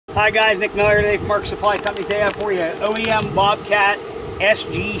Hi guys, Nick Miller today from Mark Supply Company. Today I have for you OEM Bobcat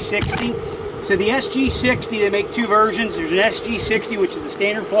SG60. So the SG60, they make two versions. There's an SG60, which is a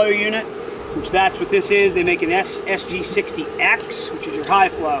standard flow unit, which that's what this is. They make an SG60X, which is your high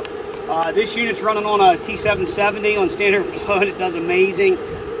flow. This unit's running on a T770 on standard flow, and it does amazing.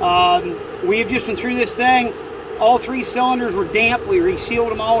 We have just been through this thing. All three cylinders were damp. We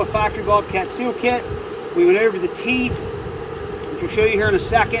resealed them all with factory Bobcat seal kits. We went over the teeth, which we'll show you here in a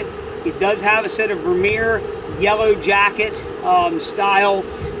second. It does have a set of Vermeer yellow jacket style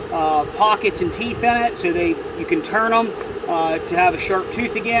pockets and teeth in it, so you can turn them to have a sharp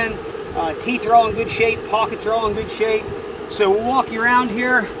tooth again. Teeth are all in good shape, pockets are all in good shape. So we'll walk you around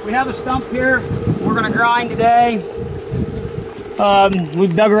here. We have a stump here we're going to grind today.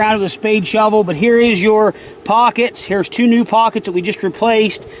 We've dug around with a spade shovel, but here is your pockets. Here's two new pockets that we just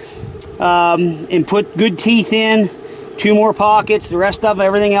replaced and put good teeth in. Two more pockets. The rest of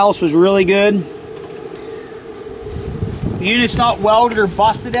everything else was really good. The unit's not welded or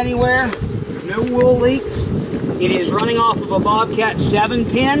busted anywhere. There's no wool leaks. It is running off of a Bobcat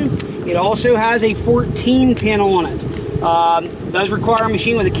 7-pin. It also has a 14-pin on it. It does require a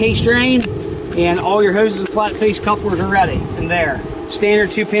machine with a K-strain, and all your hoses and flat face couplers are ready and there. Standard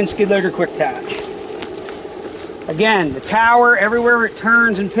 2-pin skid loader quick attach. Again, the tower, everywhere it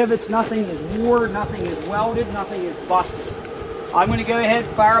turns and pivots, nothing is wore, nothing is welded, nothing is busted. I'm going to go ahead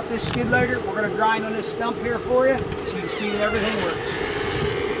and fire up this skid loader. We're going to grind on this stump here for you so you can see that everything works.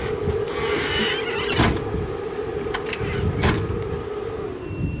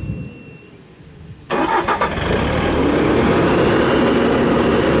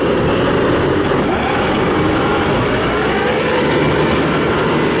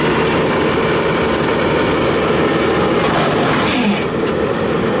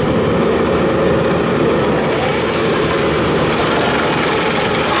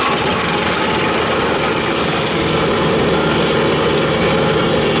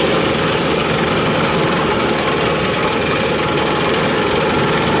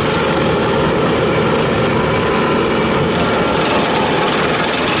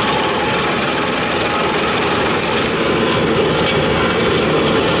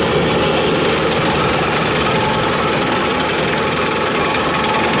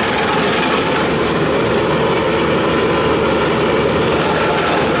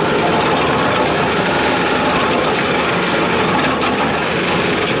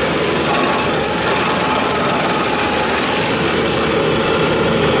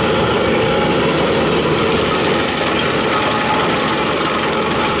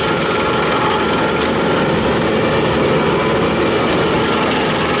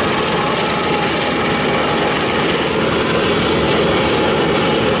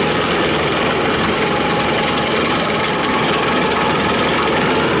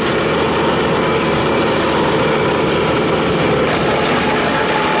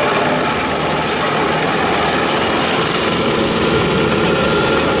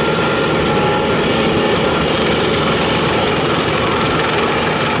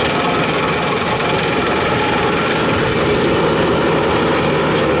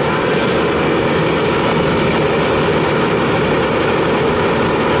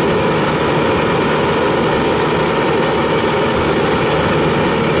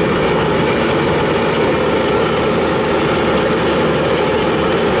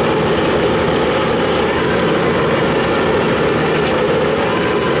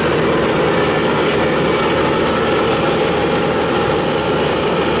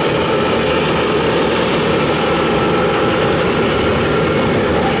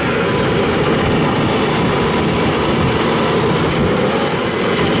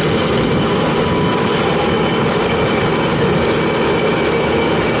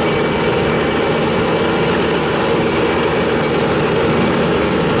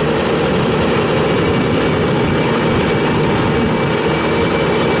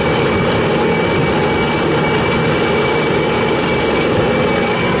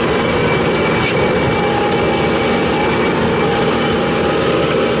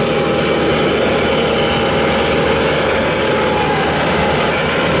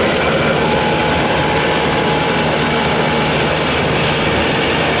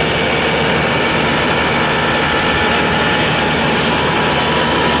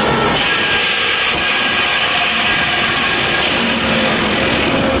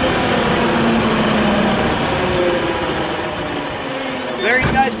 There you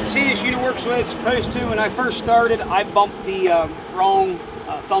guys can see this unit works the way it's supposed to. When I first started, I bumped the wrong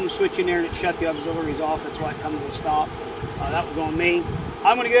thumb switch in there and it shut the auxiliaries off. That's why it comes to a stop. That was on me.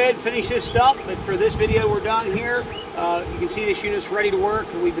 I'm going to go ahead and finish this stump, but for this video we're done here. You can see this unit's ready to work.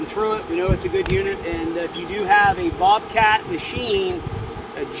 We've been through it. We know it's a good unit, and if you do have a Bobcat machine,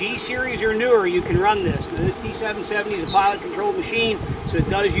 a G series or newer, you can run this. Now, this T770 is a pilot controlled machine, so it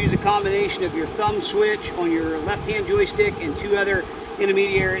does use a combination of your thumb switch on your left hand joystick and 2 other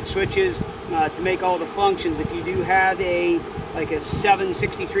intermediate switches to make all the functions. If you do have like a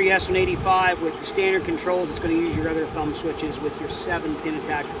 763 S185 with the standard controls, it's going to use your other thumb switches with your 7-pin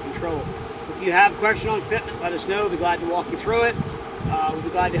attachment control. If you have a question on fitment, let us know. We'll be glad to walk you through it. We'll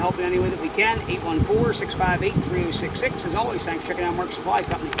be glad to help in any way that we can. 814-658-3066. As always, thanks for checking out Mark Supply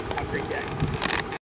Company. Have a great day.